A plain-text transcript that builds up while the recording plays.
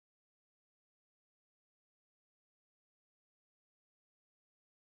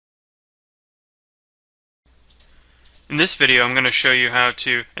In this video, I'm going to show you how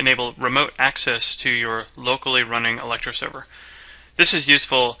to enable remote access to your locally running ElectroServer. This is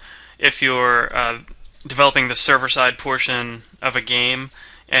useful if you're developing the server-side portion of a game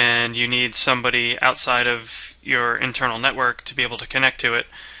and you need somebody outside of your internal network to be able to connect to it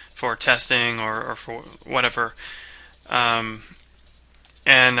for testing or for whatever. I'm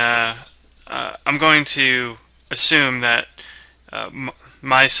going to assume that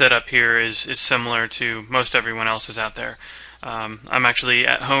my setup here is similar to most everyone else's out there. I'm actually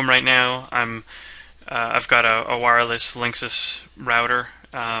at home right now. I've got a wireless Linksys router.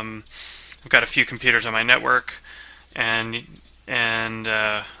 I've got a few computers on my network, and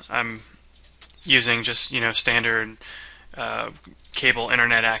I'm using just standard cable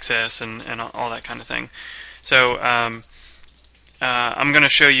internet access and all that kind of thing. So I'm going to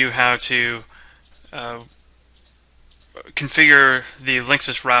show you how to configure the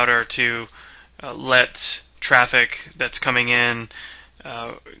Linksys router to let traffic that's coming in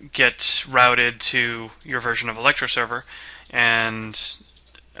get routed to your version of ElectroServer, and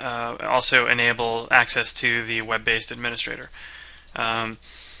also enable access to the web-based administrator. At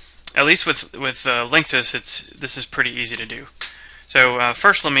least with Linksys, this is pretty easy to do. So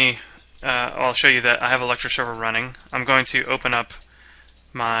first, I'll show you that I have ElectroServer running. I'm going to open up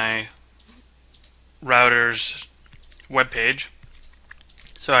my router's web page.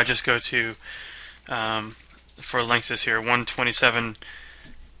 So I just go to for Linksys here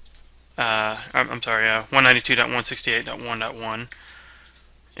 192.168.1.1,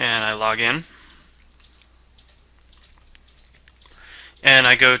 and I log in, and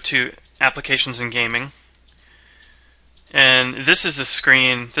I go to Applications and Gaming, and this is the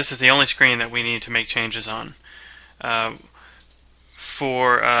screen. This is the only screen that we need to make changes on.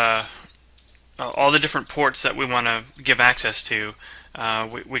 For all the different ports that we want to give access to,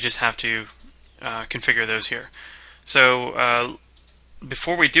 we just have to configure those here. So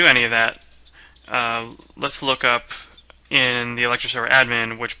before we do any of that, let's look up in the ElectroServer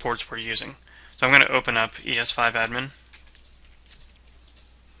admin which ports we're using. So I'm going to open up ES5 admin,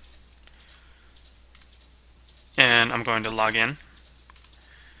 and I'm going to log in.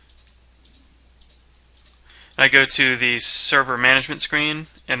 I go to the server management screen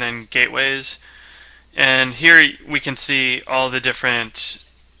and then gateways, and here we can see all the different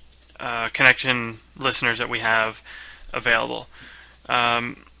connection listeners that we have available.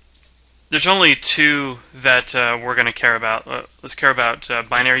 There's only two that we're going to care about. Let's care about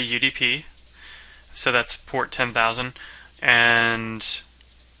binary UDP, so that's port 10,000, and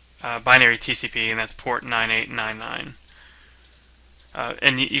binary TCP, and that's port 9899.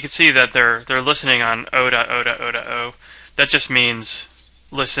 And you can see that they're listening on O.O.O.O. That just means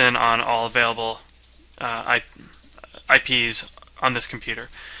listen on all available IPs on this computer.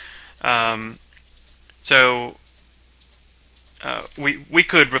 We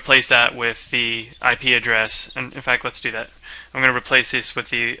could replace that with the IP address, and in fact, let's do that. I'm going to replace this with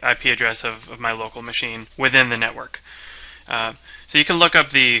the IP address of my local machine within the network. So you can look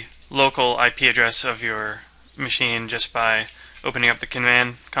up the local IP address of your machine just by opening up the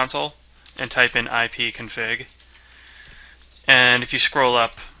command console and type in ipconfig. And if you scroll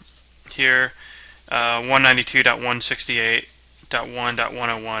up here,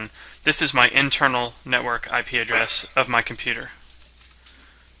 192.168.1.101, this is my internal network IP address of my computer.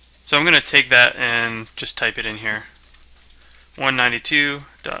 So I'm going to take that and just type it in here.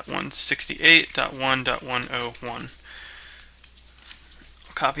 192.168.1.101.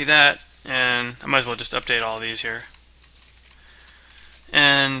 I'll copy that, and I might as well just update all these here.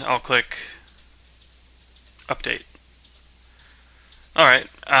 And I'll click Update. Alright,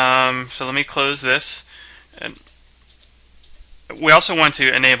 so let me close this. And we also want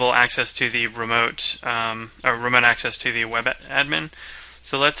to enable access to the remote access to the web admin.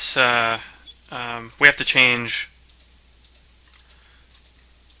 So let's we have to change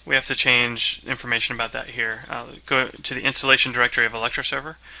information about that here. Go to the installation directory of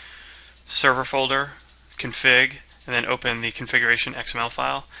ElectroServer, server folder, config, and then open the configuration XML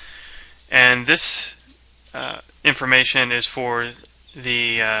file. And this information is for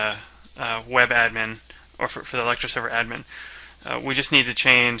the web admin, or for the ElectroServer admin. We just need to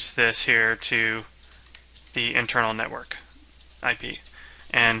change this here to the internal network IP.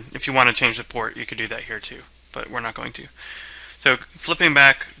 And if you want to change the port, you could do that here too, but we're not going to. So flipping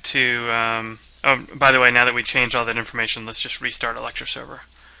back to, oh, by the way, now that we changed all that information, let's just restart ElectroServer.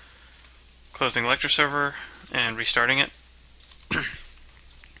 Closing ElectroServer and restarting it.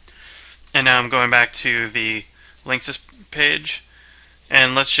 And now I'm going back to the Linksys page,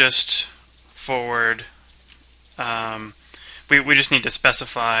 and let's just forward. We just need to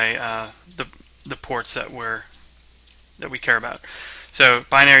specify the ports that we're that we care about. So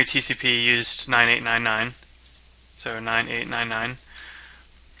binary TCP used 9899, so 9899,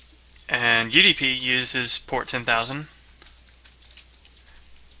 and UDP uses port 10,000.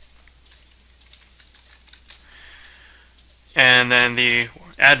 And then the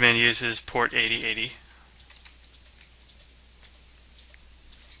admin uses port 8080.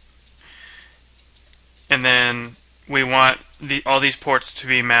 And then we want all these ports to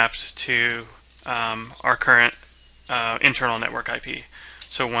be mapped to our current internal network IP.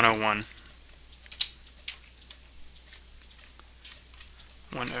 So 101.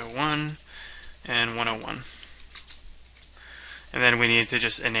 101 and 101. And then we need to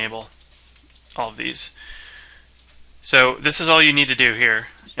just enable all of these. So this is all you need to do here.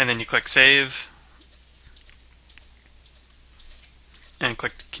 And then you click Save and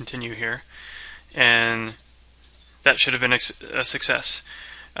click Continue here. And that should have been a success.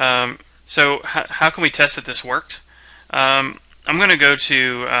 So how can we test that this worked? I'm going to go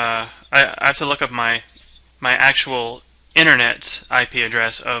to, I have to look up my actual internet IP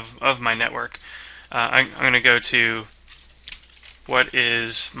address of my network. I'm going to go to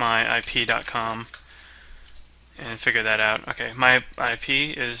whatismyip.com and figure that out. Okay, my IP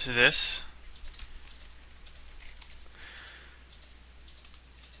is this.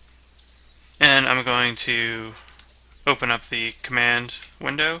 And I'm going to open up the command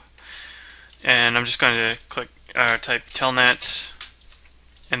window, and I'm just going to type telnet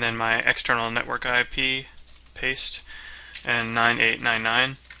and then my external network IP, paste, and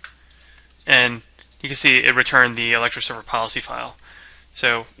 9899, and you can see it returned the ElectroServer policy file.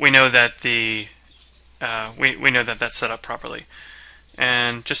 So we know that we know that that's set up properly.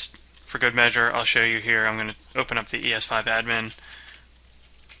 And just for good measure, I'll show you here. I'm going to open up the ES5 admin.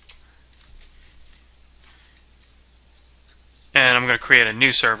 And I'm going to create a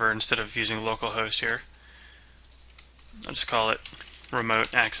new server instead of using localhost here. I'll just call it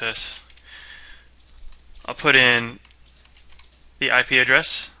remote access. I'll put in the IP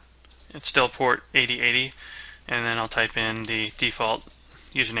address. It's still port 8080. And then I'll type in the default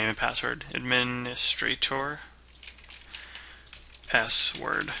username and password. Administrator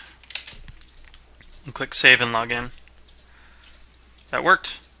password. And click Save and log in. That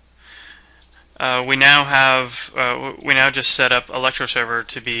worked. We now just set up ElectroServer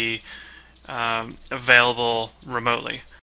to be available remotely.